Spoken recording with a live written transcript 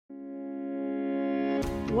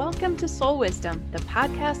Welcome to Soul Wisdom, the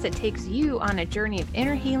podcast that takes you on a journey of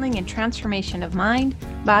inner healing and transformation of mind,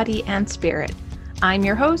 body, and spirit. I'm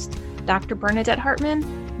your host, Dr. Bernadette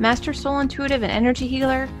Hartman, Master Soul Intuitive and Energy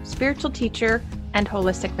Healer, spiritual teacher, and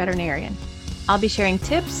holistic veterinarian. I'll be sharing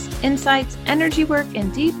tips, insights, energy work,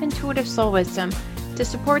 and deep intuitive soul wisdom to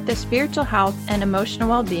support the spiritual health and emotional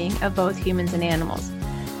well-being of both humans and animals.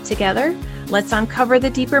 Together, let's uncover the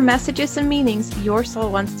deeper messages and meanings your soul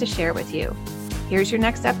wants to share with you. Here's your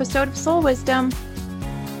next episode of Soul Wisdom.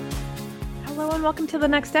 Hello and welcome to the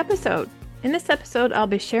next episode. In this episode, I'll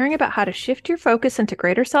be sharing about how to shift your focus into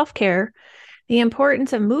greater self-care, the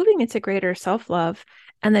importance of moving into greater self-love,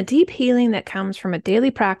 and the deep healing that comes from a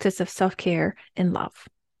daily practice of self-care and love.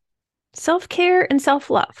 Self-care and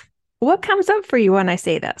self-love. What comes up for you when I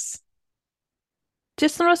say this?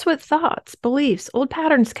 Just notice what thoughts, beliefs, old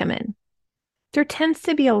patterns come in. There tends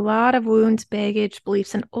to be a lot of wounds, baggage,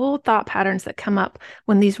 beliefs, and old thought patterns that come up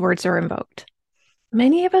when these words are invoked.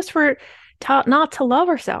 Many of us were taught not to love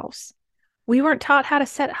ourselves. We weren't taught how to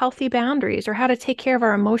set healthy boundaries or how to take care of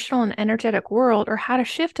our emotional and energetic world or how to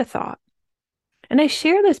shift a thought. And I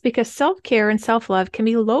share this because self-care and self-love can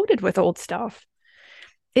be loaded with old stuff.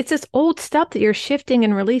 It's this old stuff that you're shifting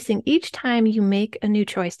and releasing each time you make a new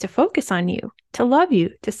choice to focus on you, to love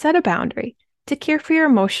you, to set a boundary, to care for your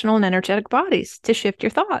emotional and energetic bodies, to shift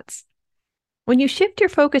your thoughts. When you shift your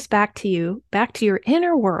focus back to you, back to your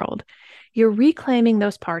inner world, you're reclaiming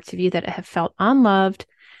those parts of you that have felt unloved,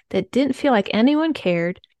 that didn't feel like anyone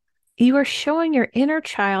cared. You are showing your inner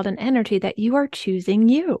child and energy that you are choosing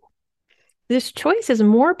you. This choice is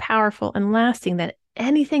more powerful and lasting than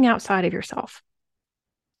anything outside of yourself.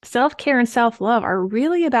 Self-care and self-love are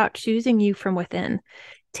really about choosing you from within,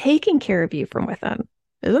 taking care of you from within.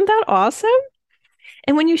 Isn't that awesome?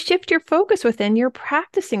 And when you shift your focus within, you're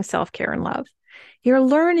practicing self-care and love. You're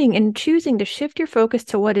learning and choosing to shift your focus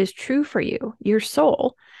to what is true for you, your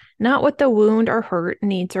soul, not what the wound or hurt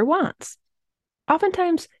needs or wants.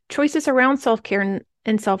 Oftentimes, choices around self-care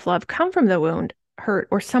and self-love come from the wound, hurt,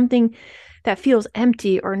 or something that feels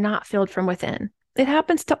empty or not filled from within. It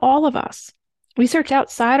happens to all of us. We search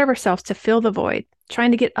outside of ourselves to fill the void,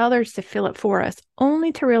 trying to get others to fill it for us,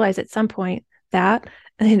 only to realize at some point that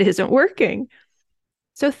it isn't working.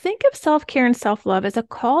 So think of self-care and self-love as a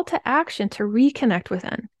call to action to reconnect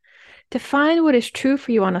within, to find what is true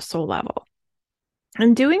for you on a soul level.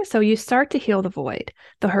 In doing so, you start to heal the void,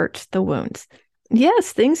 the hurts, the wounds.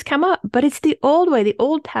 Yes, things come up, but it's the old way, the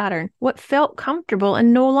old pattern, what felt comfortable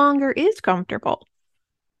and no longer is comfortable.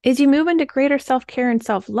 As you move into greater self-care and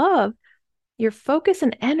self-love, your focus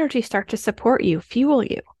and energy start to support you, fuel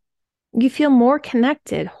you. You feel more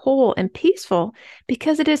connected, whole, and peaceful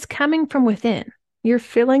because it is coming from within. You're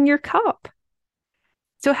filling your cup.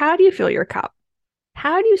 So how do you fill your cup?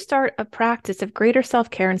 How do you start a practice of greater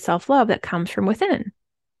self-care and self-love that comes from within?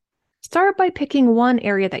 Start by picking one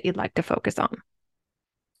area that you'd like to focus on.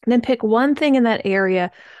 Then pick one thing in that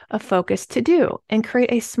area of focus to do and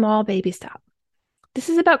create a small baby step. This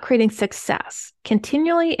is about creating success,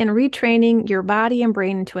 continually and retraining your body and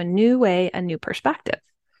brain into a new way, a new perspective.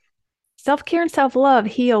 Self-care and self-love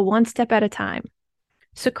heal one step at a time.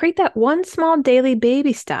 So create that one small daily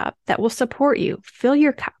baby step that will support you, fill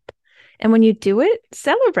your cup. And when you do it,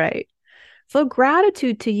 celebrate. Flow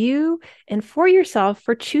gratitude to you and for yourself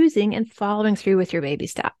for choosing and following through with your baby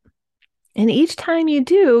step. And each time you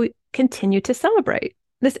do, continue to celebrate.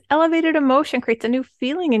 This elevated emotion creates a new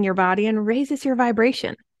feeling in your body and raises your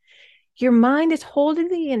vibration. Your mind is holding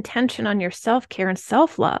the intention on your self-care and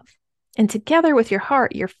self-love. And together with your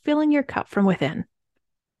heart, you're filling your cup from within.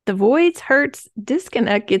 The voids, hurts,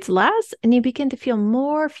 disconnect gets less, and you begin to feel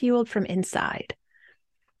more fueled from inside.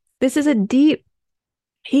 This is a deep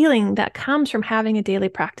healing that comes from having a daily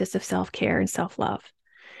practice of self-care and self-love.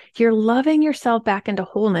 You're loving yourself back into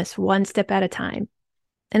wholeness one step at a time.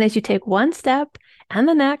 And as you take one step and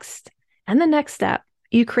the next step,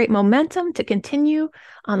 you create momentum to continue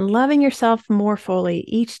on loving yourself more fully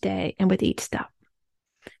each day and with each step.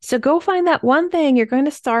 So go find that one thing you're going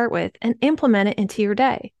to start with and implement it into your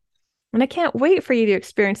day. And I can't wait for you to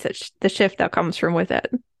experience the shift that comes from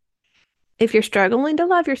within. If you're struggling to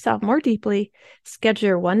love yourself more deeply, schedule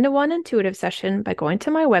your one-to-one intuitive session by going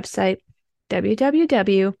to my website,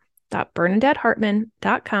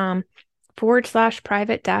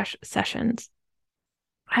 www.bernadettehartman.com/private-sessions.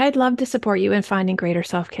 I'd love to support you in finding greater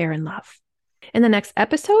self-care and love. In the next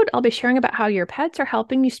episode, I'll be sharing about how your pets are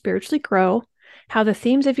helping you spiritually grow, how the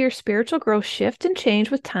themes of your spiritual growth shift and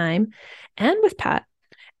change with time and with pet,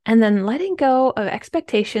 and then letting go of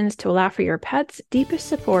expectations to allow for your pet's deepest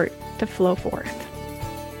support to flow forth.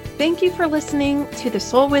 Thank you for listening to the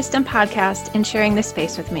Soul Wisdom Podcast and sharing this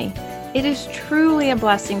space with me. It is truly a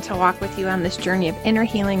blessing to walk with you on this journey of inner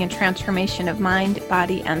healing and transformation of mind,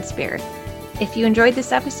 body, and spirit. If you enjoyed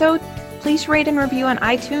this episode, please rate and review on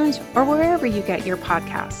iTunes or wherever you get your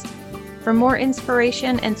podcast. For more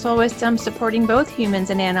inspiration and soul wisdom supporting both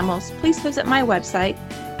humans and animals, please visit my website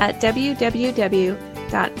at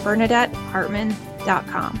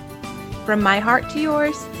www.bernadettehartman.com. From my heart to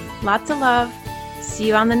yours, lots of love. See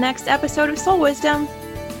you on the next episode of Soul Wisdom.